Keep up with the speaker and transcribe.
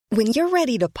When you're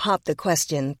ready to pop the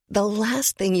question, the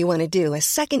last thing you want to do is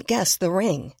second-guess the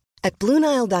ring. At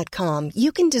BlueNile.com,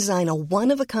 you can design a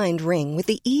one-of-a-kind ring with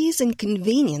the ease and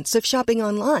convenience of shopping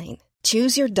online.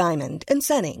 Choose your diamond and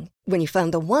setting. When you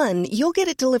find the one, you'll get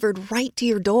it delivered right to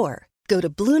your door. Go to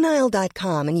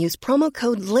BlueNile.com and use promo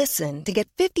code LISTEN to get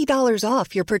 $50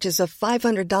 off your purchase of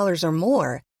 $500 or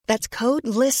more. That's code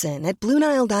LISTEN at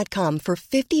BlueNile.com for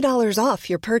 $50 off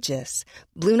your purchase.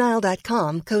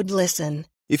 BlueNile.com, code LISTEN.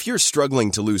 If you're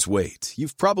struggling to lose weight,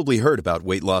 you've probably heard about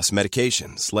weight loss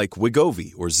medications like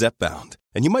Wegovy or Zepbound,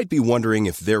 and you might be wondering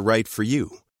if they're right for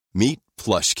you. Meet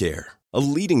PlushCare, a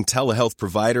leading telehealth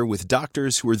provider with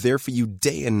doctors who are there for you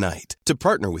day and night to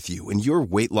partner with you in your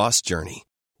weight loss journey.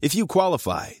 If you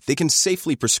qualify, they can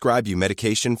safely prescribe you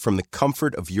medication from the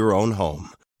comfort of your own home.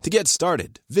 To get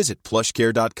started, visit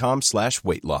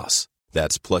plushcare.com/weightloss.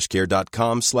 That's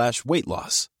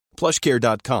plushcare.com/weightloss.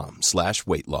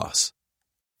 plushcare.com/weightloss.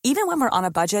 Even when we're on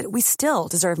a budget, we still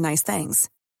deserve nice things.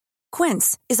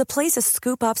 Quince is a place to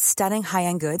scoop up stunning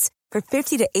high-end goods for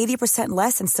 50 to 80%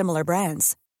 less than similar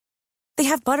brands. They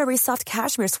have buttery soft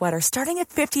cashmere sweaters starting at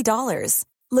 $50,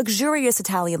 luxurious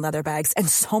Italian leather bags, and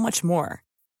so much more.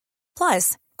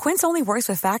 Plus, Quince only works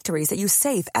with factories that use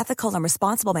safe, ethical, and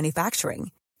responsible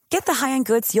manufacturing. Get the high-end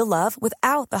goods you'll love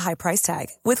without the high price tag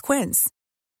with Quince.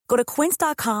 Go to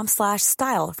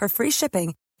quince.com/style for free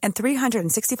shipping and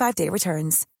 365-day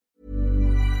returns.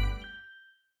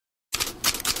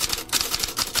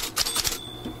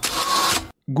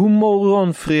 God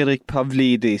morgon Fredrik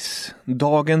Pavlidis.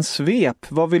 Dagens svep,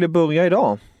 vad vill du börja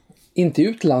idag? Inte i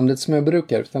utlandet som jag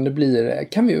brukar, utan det blir,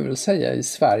 kan vi väl säga, i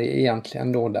Sverige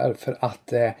egentligen då, därför att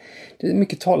det är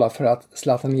mycket talar för att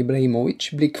Zlatan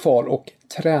Ibrahimovic blir kvar och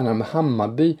tränar med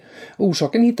Hammarby.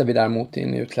 Orsaken hittar vi däremot i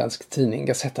en utländsk tidning,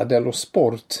 Gazzetta dello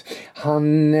Sport.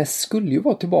 Han skulle ju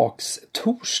vara tillbaks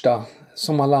torsdag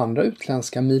som alla andra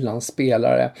utländska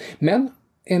Milan-spelare, men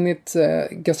enligt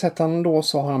Gazettan då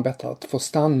så har han bett att få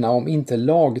stanna om inte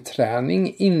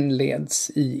lagträning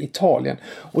inleds i Italien.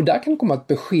 Och där kan komma ett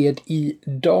besked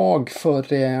idag,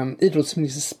 för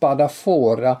idrottsminister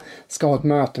Spadafora ska ha ett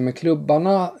möte med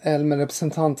klubbarna eller med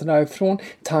representanter därifrån.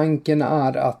 Tanken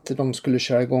är att de skulle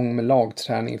köra igång med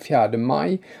lagträning 4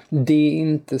 maj. Det är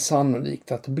inte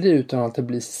sannolikt att det blir, utan att det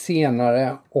blir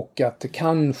senare, och att det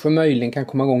kanske möjligen kan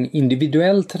komma igång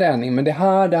individuell träning. Men det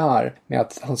här med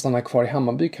att han stannar kvar i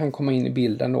Hammarby kan komma in i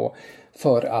bilden då,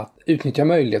 för att utnyttja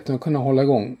möjligheten att kunna hålla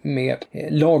igång med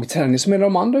lagträning som är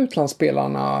de andra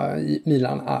utlandsspelarna i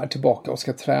Milan är tillbaka och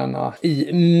ska träna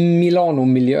i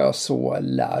Milano-miljö, så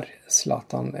lär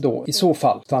Zlatan då i så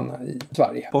fall stanna i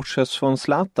Sverige. Bortsett från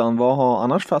Zlatan, vad har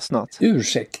annars fastnat?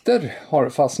 Ursäkter har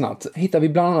fastnat. Hittar vi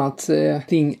bland annat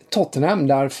kring Tottenham,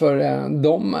 därför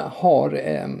de har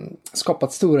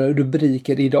skapat stora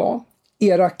rubriker idag.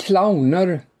 Era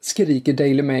clowner, skriker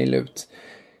Daily Mail ut.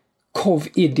 Cov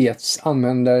Idiots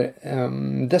använder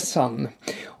The Sun.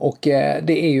 Och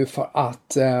det är ju för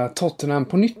att Tottenham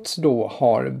på nytt då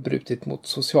har brutit mot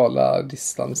sociala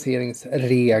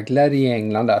distanseringsregler i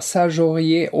England. Där Sergio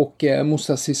Aurier och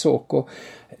Moussa Sissoko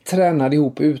tränade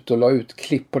ihop ut och la ut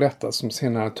klipp på detta som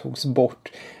senare togs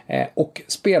bort. Och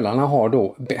spelarna har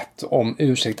då bett om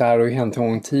ursäkt. Det här har ju hänt en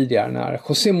gång tidigare när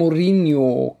José Mourinho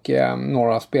och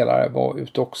några spelare var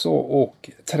ute också och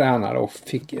tränade och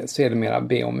fick sedermera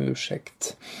be om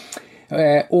ursäkt.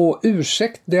 Och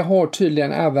ursäkt, det har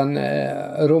tydligen även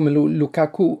Romelu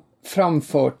Lukaku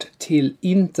framfört till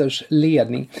Inters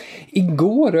ledning.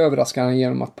 Igår överraskade han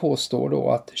genom att påstå då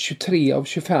att 23 av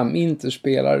 25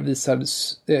 Interspelare visade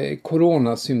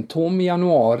coronasymptom i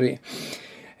januari.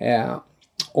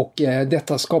 Och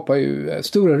detta skapar ju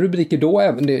stora rubriker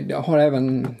då. Det har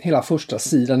även hela första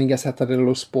sidan i Gazzetta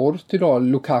dello Sport idag,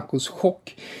 Lukakus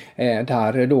chock.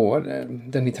 Där då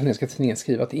den italienska tidningen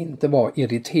skriver att det inte var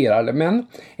irriterade. Men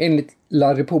enligt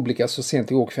La Repubblica så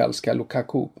sent igår kväll ska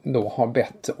Lukaku då ha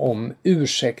bett om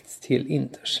ursäkt till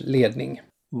Inters ledning.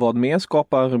 Vad mer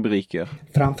skapar rubriker?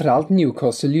 Framförallt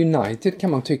Newcastle United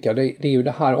kan man tycka. Det är ju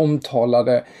det här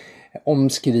omtalade,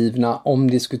 omskrivna,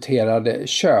 omdiskuterade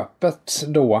köpet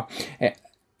då.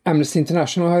 Amnesty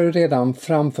International har ju redan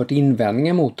framfört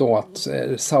invändningar mot då att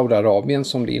Saudiarabien,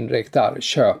 som det indirekt är,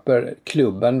 köper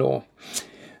klubben då.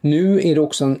 Nu är det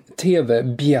också en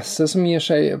tv-bjässe som ger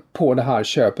sig på det här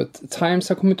köpet. Times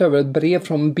har kommit över ett brev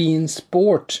från beIN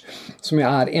Sport, som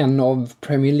är en av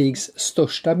Premier Leagues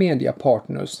största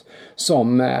mediapartners,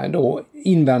 som då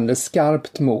invänder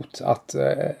skarpt mot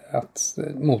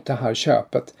mot det här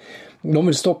köpet. De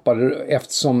vill stoppa det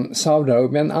eftersom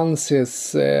Saudiarabien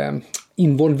anses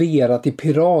involverat i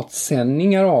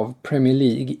piratsändningar av Premier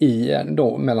League i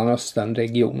då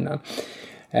Mellanösternregionen.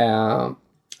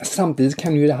 Samtidigt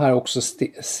kan ju det här också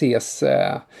ses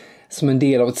som en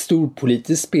del av ett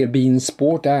storpolitiskt spel. beIN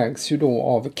Sport ägs ju då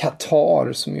av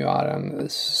Qatar som ju är en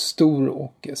stor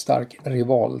och stark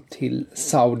rival till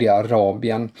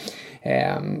Saudiarabien.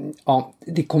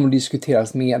 Det kommer att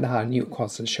diskuteras med det här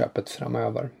Newcastle-köpet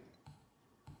framöver.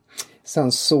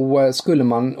 Sen så skulle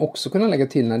man också kunna lägga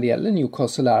till när det gäller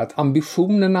Newcastle är att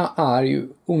ambitionerna är ju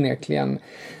onekligen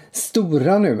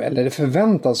stora nu, eller det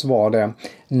förväntas vara det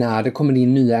när det kommer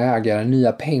in nya ägare,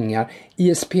 nya pengar.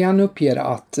 ESPN uppger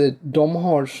att de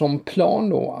har som plan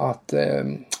då att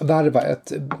värva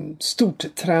ett stort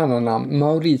tränarnamn,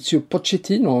 Mauricio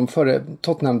Pochettino, före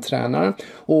Tottenham-tränare,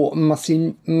 och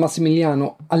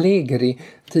Massimiliano Allegri,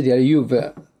 tidigare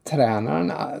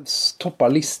Juve-tränaren, toppar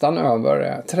listan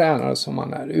över tränare som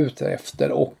man är ute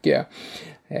efter, och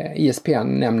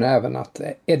ESPN nämner även att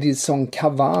Edinson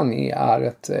Cavani är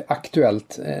ett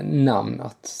aktuellt namn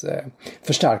att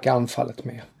förstärka anfallet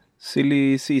med.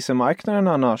 Silly Season-marknaden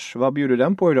annars, vad bjuder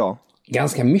den på idag?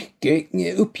 Ganska mycket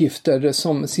uppgifter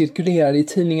som cirkulerar i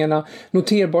tidningarna.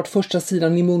 Noterbart första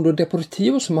sidan i Mundo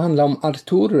Deportivo som handlar om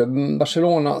Artur,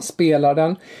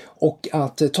 Barcelona-spelaren, och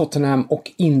att Tottenham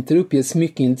och Inter uppges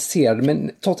mycket intresserade.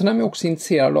 Men Tottenham är också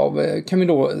intresserad av, kan vi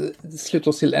då sluta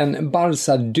oss till en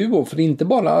Barca-duo, för inte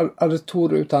bara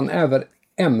Artur utan även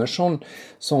Emerson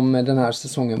som den här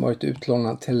säsongen varit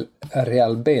utlånad till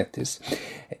Real Betis.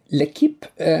 L'Equipe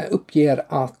uppger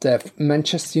att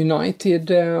Manchester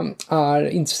United är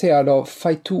intresserad av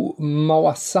Faitou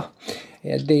Mawassa.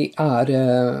 Det är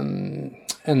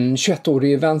en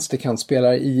 21-årig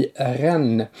vänsterkantspelare i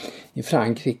Rennes i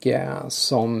Frankrike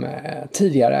som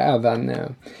tidigare även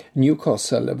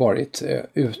Newcastle varit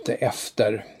ute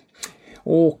efter.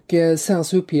 Och sen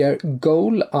så uppger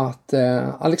Goal att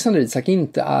Alexander Isak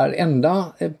inte är enda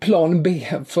plan B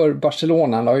för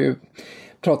Barcelona. Det har ju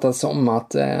pratats om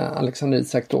att Alexander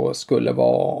Isak då skulle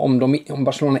vara, om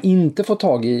Barcelona inte får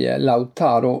tag i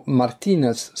Lautaro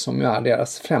Martinez som ju är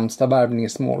deras främsta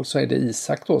värvningsmål, så är det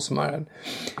Isak då som är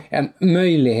en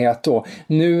möjlighet då.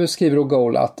 Nu skriver då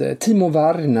Goal att Timo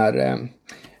Werner,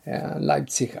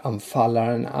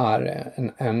 Leipzig-anfallaren, är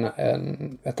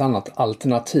ett annat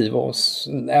alternativ, och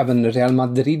även Real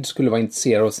Madrid skulle vara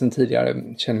intresserade, och sen tidigare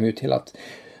känner vi ju till att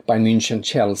Bayern München,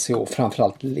 Chelsea och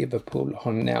framförallt Liverpool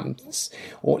har nämnts.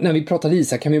 Och när vi pratar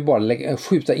Isak kan vi bara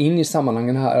skjuta in i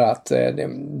sammanhangen här att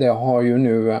det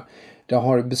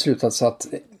har beslutats att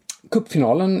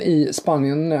cupfinalen i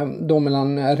Spanien då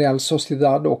mellan Real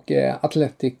Sociedad och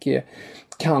Athletic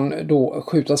kan då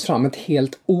skjutas fram ett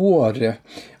helt år,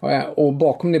 och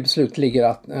bakom det beslut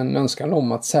ligger en önskan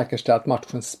om att säkerställa att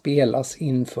matchen spelas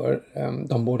inför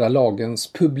de båda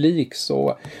lagens publik,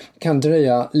 så kan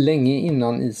dröja länge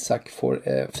innan Isak får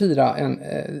fira en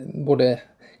både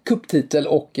cuptitel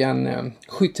och en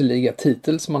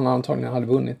skytteliga-titel som han antagligen hade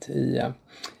vunnit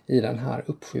i den här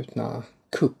uppskjutna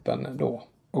kuppen då.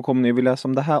 Och om ni vill läsa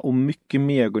om det här och mycket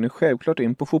mer går ni självklart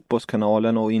in på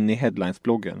Fotbollskanalen och in i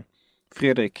Headlines-bloggen.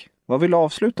 Fredrik, vad vill du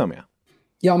avsluta med?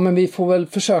 Ja, men vi får väl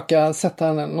försöka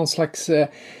sätta någon slags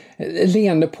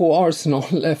leende på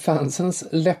Arsenal-fansens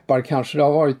läppar kanske. Det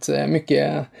har varit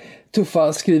mycket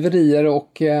tuffa skriverier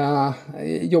och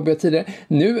jobbiga tider.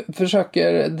 Nu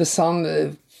försöker The Sun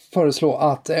föreslå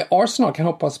att Arsenal kan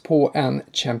hoppas på en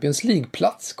Champions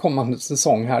League-plats kommande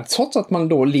säsong här, trots att man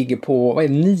då ligger på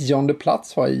 9:e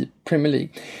plats i Premier League.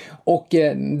 Och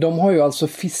de har ju alltså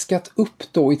fiskat upp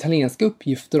då italienska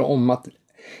uppgifter om att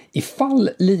ifall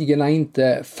ligorna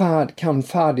inte kan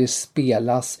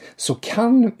färdigspelas så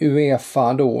kan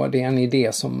UEFA då, det är en idé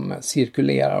som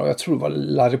cirkulerar, och jag tror det var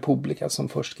La Repubblica som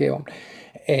först skrev om,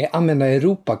 använda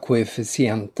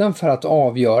Europakoefficienten för att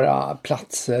avgöra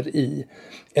platser i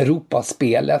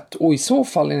Europaspelet, och i så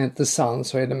fall enligt The Sun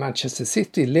så är det Manchester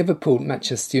City, Liverpool,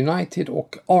 Manchester United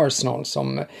och Arsenal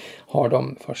som har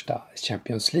de första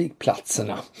Champions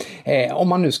League-platserna. Om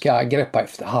man nu ska greppa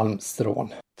efter halmstrån.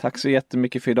 Tack så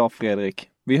jättemycket för idag, Fredrik.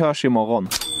 Vi hörs imorgon.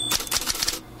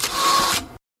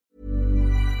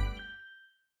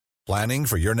 Planning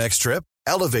for your next trip?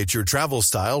 Elevate your travel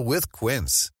style with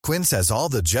Quince. Quince has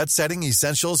all the jet-setting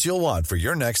essentials you'll want for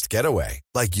your next getaway,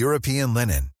 like European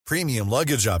linen, premium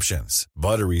luggage options,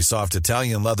 buttery soft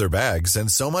Italian leather bags,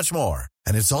 and so much more.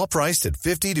 And it's all priced at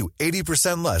 50 to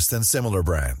 80% less than similar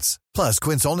brands. Plus,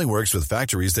 Quince only works with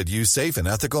factories that use safe and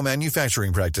ethical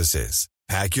manufacturing practices.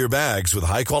 Pack your bags with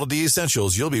high-quality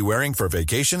essentials you'll be wearing for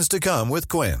vacations to come with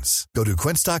Quince. Go to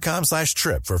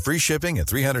quince.com/trip for free shipping and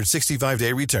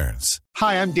 365-day returns.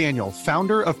 Hi, I'm Daniel,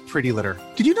 founder of Pretty Litter.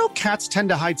 Did you know cats tend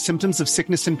to hide symptoms of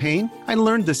sickness and pain? I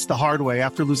learned this the hard way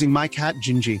after losing my cat,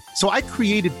 Gingy. So I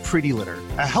created Pretty Litter,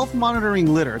 a health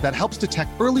monitoring litter that helps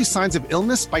detect early signs of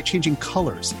illness by changing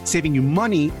colors, saving you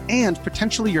money and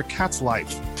potentially your cat's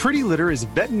life. Pretty Litter is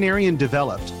veterinarian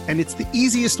developed, and it's the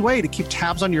easiest way to keep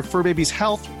tabs on your fur baby's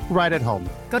health right at home.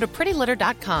 Go to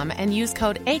prettylitter.com and use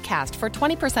code ACAST for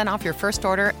 20% off your first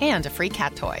order and a free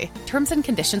cat toy. Terms and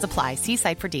conditions apply. See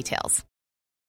site for details.